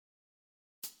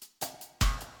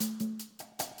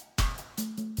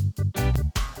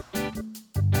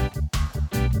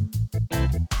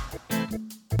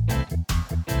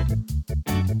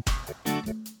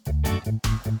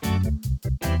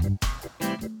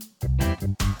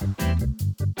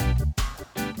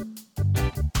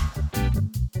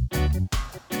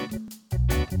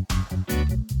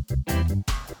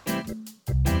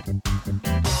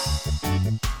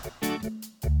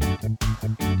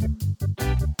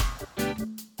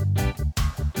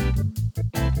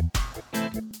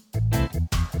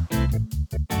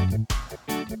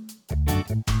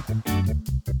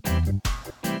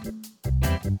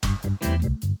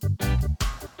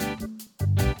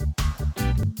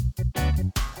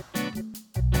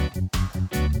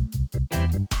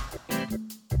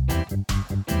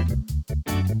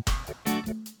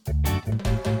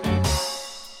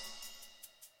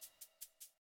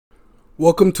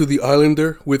Welcome to The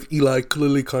Islander with Eli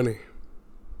Kalilikane.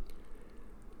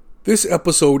 This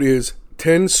episode is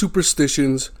 10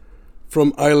 superstitions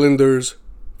from islanders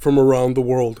from around the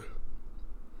world.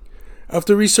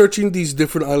 After researching these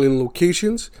different island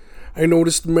locations, I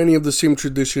noticed many of the same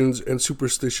traditions and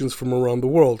superstitions from around the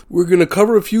world. We're going to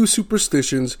cover a few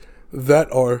superstitions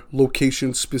that are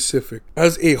location specific.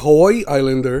 As a Hawaii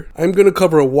Islander, I'm going to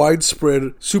cover a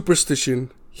widespread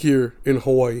superstition here in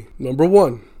Hawaii. Number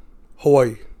 1.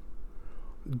 Hawaii.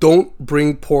 Don't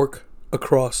bring pork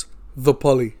across the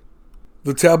pali.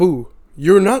 The taboo.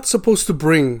 You're not supposed to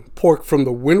bring pork from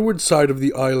the windward side of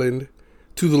the island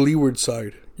to the leeward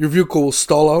side. Your vehicle will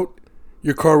stall out.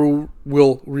 Your car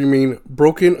will remain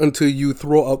broken until you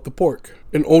throw out the pork.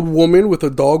 An old woman with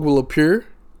a dog will appear,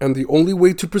 and the only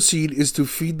way to proceed is to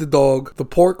feed the dog the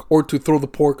pork or to throw the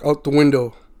pork out the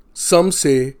window. Some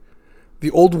say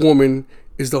the old woman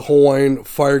is the Hawaiian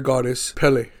fire goddess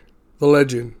Pele. The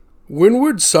legend.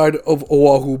 Windward side of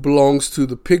Oahu belongs to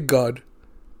the pig god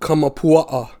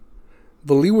Kamapua'a.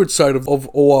 The leeward side of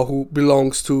Oahu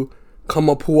belongs to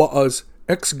Kamapua'a's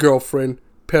ex-girlfriend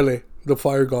Pele, the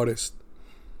fire goddess.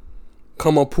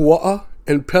 Kamapua'a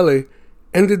and Pele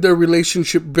ended their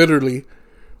relationship bitterly,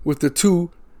 with the two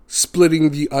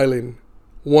splitting the island,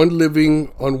 one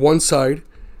living on one side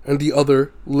and the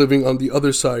other living on the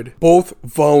other side, both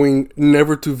vowing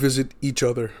never to visit each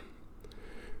other.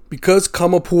 Because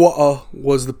Kamapua'a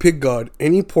was the pig god,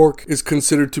 any pork is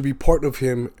considered to be part of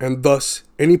him, and thus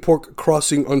any pork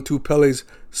crossing onto Pele's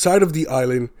side of the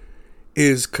island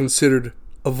is considered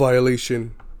a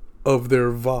violation of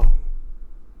their vow.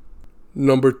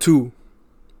 Number 2.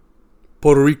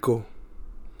 Puerto Rico.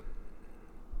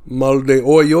 Mal de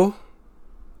Hoyo,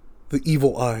 the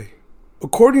evil eye.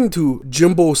 According to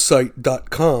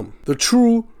jimbosite.com, the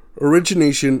true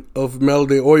origination of Mal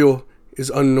de Hoyo is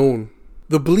unknown.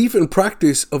 The belief and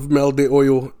practice of Mal de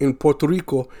Hoyo in Puerto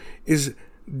Rico is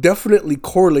definitely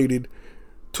correlated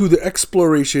to the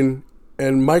exploration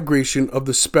and migration of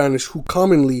the Spanish, who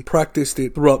commonly practiced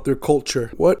it throughout their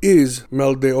culture. What is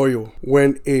Mal de Hoyo?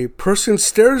 When a person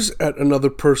stares at another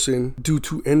person due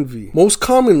to envy. Most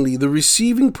commonly, the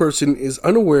receiving person is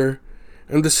unaware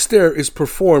and the stare is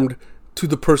performed to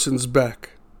the person's back.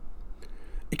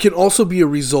 It can also be a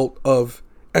result of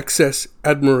excess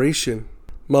admiration.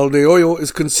 Mal de Hoyo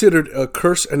is considered a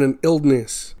curse and an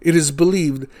illness. It is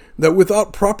believed that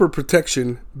without proper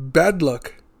protection, bad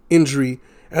luck, injury,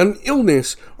 and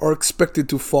illness are expected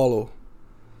to follow.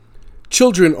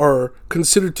 Children are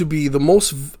considered to be the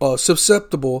most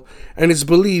susceptible, and it's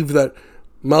believed that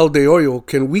Mal de Hoyo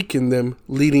can weaken them,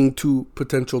 leading to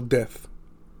potential death.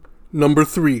 Number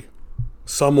 3.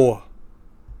 Samoa.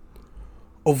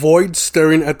 Avoid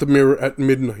staring at the mirror at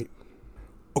midnight.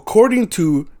 According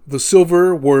to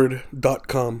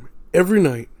thesilverword.com, every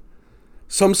night,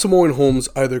 some Samoan homes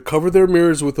either cover their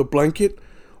mirrors with a blanket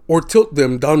or tilt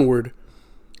them downward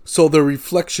so their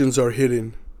reflections are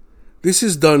hidden. This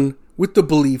is done with the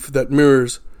belief that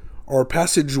mirrors are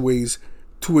passageways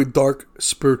to a dark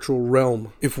spiritual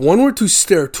realm. If one were to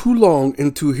stare too long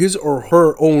into his or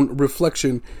her own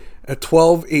reflection at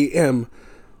 12 a.m.,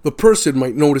 the person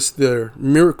might notice their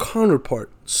mirror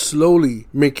counterpart slowly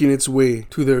making its way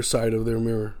to their side of their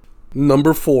mirror.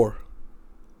 Number 4.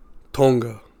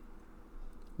 Tonga.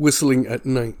 Whistling at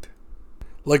night.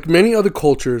 Like many other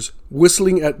cultures,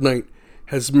 whistling at night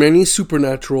has many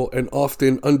supernatural and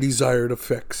often undesired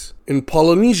effects. In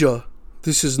Polynesia,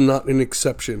 this is not an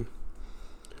exception.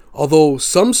 Although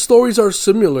some stories are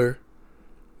similar,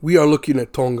 we are looking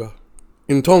at Tonga.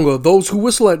 In Tonga, those who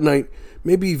whistle at night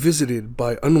may be visited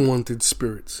by unwanted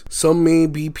spirits. Some may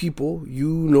be people you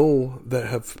know that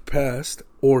have passed,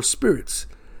 or spirits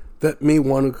that may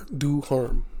want to do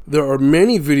harm. There are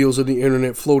many videos on the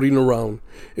internet floating around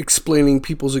explaining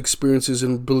people's experiences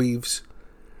and beliefs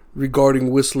regarding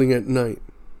whistling at night.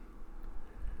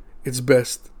 It's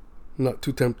best not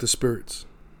to tempt the spirits.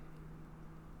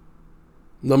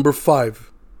 Number 5.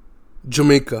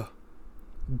 Jamaica.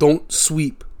 Don't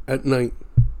sweep at night.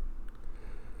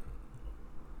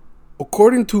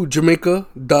 According to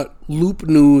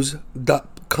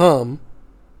Jamaica.loopnews.com,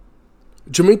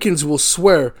 Jamaicans will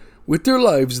swear with their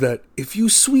lives that if you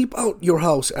sweep out your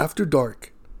house after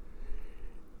dark,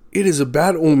 it is a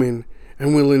bad omen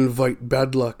and will invite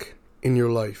bad luck in your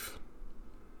life.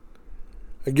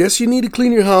 I guess you need to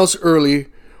clean your house early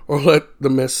or let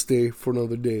the mess stay for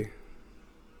another day.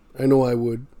 I know I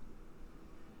would.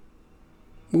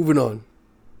 Moving on.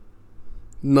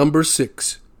 Number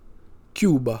 6.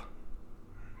 Cuba.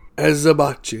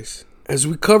 Azabaches. As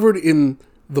we covered in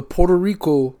the Puerto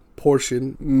Rico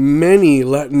portion, many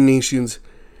Latin nations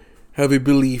have a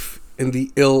belief in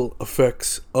the ill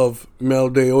effects of mal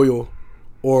de ojo,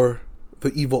 or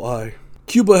the evil eye.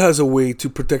 Cuba has a way to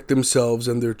protect themselves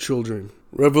and their children.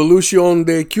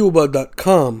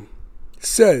 RevolucionDeCuba.com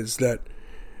says that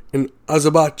an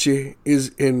azabache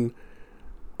is an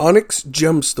onyx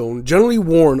gemstone generally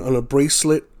worn on a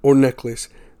bracelet or necklace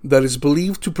that is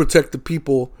believed to protect the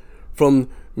people from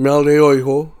mal de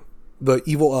ojo, the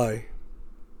evil eye.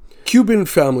 Cuban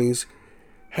families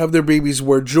have their babies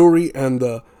wear jewelry and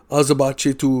the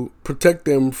azabache to protect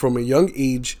them from a young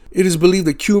age. It is believed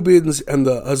that Cubans and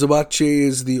the azabache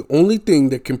is the only thing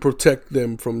that can protect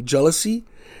them from jealousy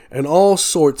and all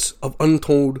sorts of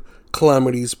untold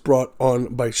calamities brought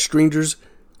on by strangers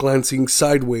glancing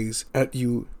sideways at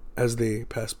you as they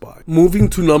pass by. Moving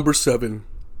to number 7,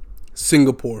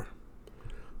 Singapore.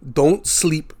 Don't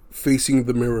sleep facing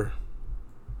the mirror.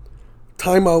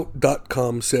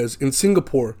 Timeout.com says, in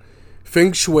Singapore,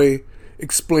 Feng Shui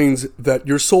explains that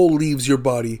your soul leaves your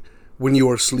body when you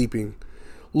are sleeping.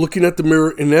 Looking at the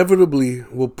mirror inevitably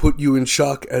will put you in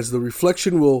shock, as the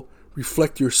reflection will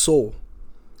reflect your soul,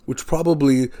 which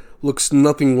probably looks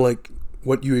nothing like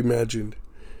what you imagined,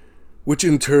 which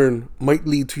in turn might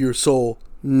lead to your soul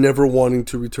never wanting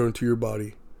to return to your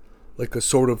body, like a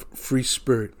sort of free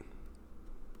spirit.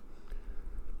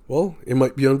 Well, it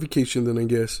might be on vacation then, I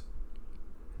guess.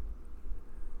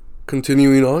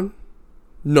 Continuing on,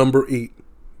 number 8,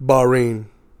 Bahrain.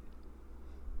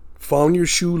 Found your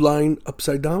shoe lying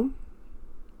upside down?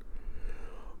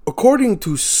 According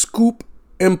to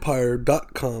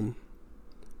ScoopEmpire.com,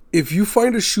 if you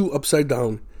find a shoe upside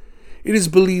down, it is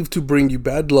believed to bring you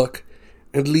bad luck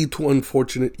and lead to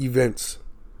unfortunate events.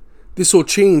 This will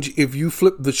change if you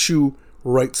flip the shoe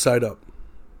right side up.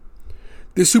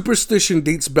 This superstition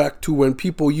dates back to when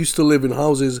people used to live in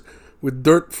houses with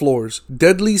dirt floors.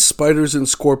 Deadly spiders and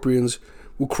scorpions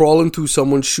will crawl into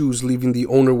someone's shoes, leaving the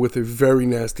owner with a very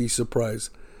nasty surprise.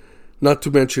 Not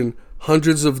to mention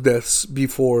hundreds of deaths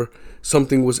before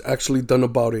something was actually done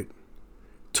about it,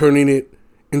 turning it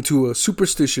into a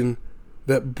superstition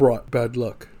that brought bad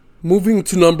luck. Moving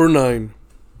to number 9,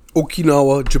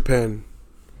 Okinawa, Japan.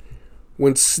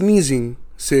 When sneezing,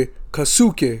 say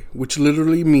kasuke, which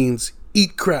literally means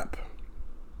eat crap.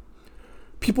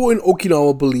 People in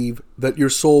Okinawa believe that your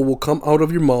soul will come out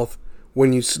of your mouth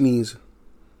when you sneeze.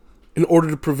 In order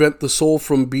to prevent the soul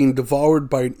from being devoured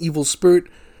by an evil spirit,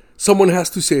 someone has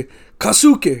to say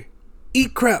kasuke,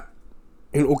 eat crap,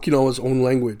 in Okinawa's own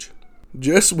language.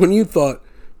 Just when you thought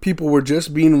people were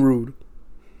just being rude.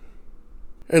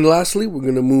 And lastly, we're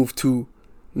going to move to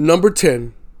number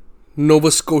 10,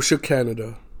 Nova Scotia,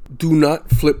 Canada. Do not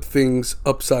flip things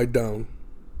upside down.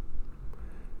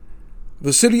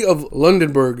 The city of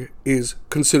Lunenburg is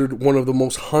considered one of the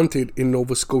most haunted in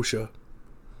Nova Scotia.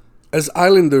 As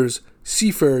islanders,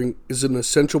 seafaring is an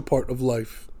essential part of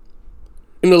life.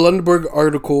 In a Lunenburg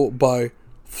article by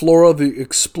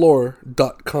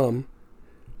FloraTheExplorer.com,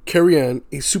 Carrie Ann,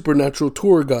 a supernatural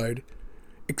tour guide,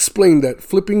 explained that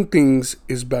flipping things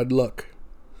is bad luck,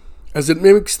 as it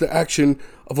mimics the action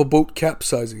of a boat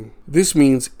capsizing. This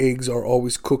means eggs are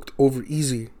always cooked over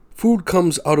easy. Food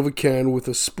comes out of a can with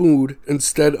a spoon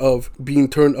instead of being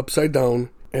turned upside down,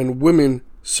 and women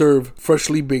serve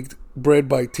freshly baked bread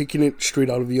by taking it straight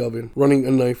out of the oven, running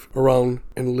a knife around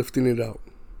and lifting it out.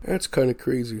 That's kind of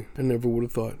crazy. I never would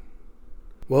have thought.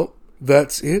 Well,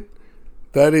 that's it.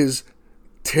 That is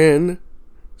 10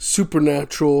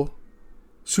 supernatural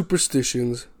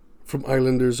superstitions from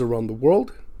islanders around the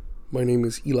world. My name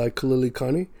is Eli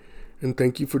Kalilikani, and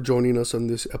thank you for joining us on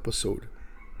this episode.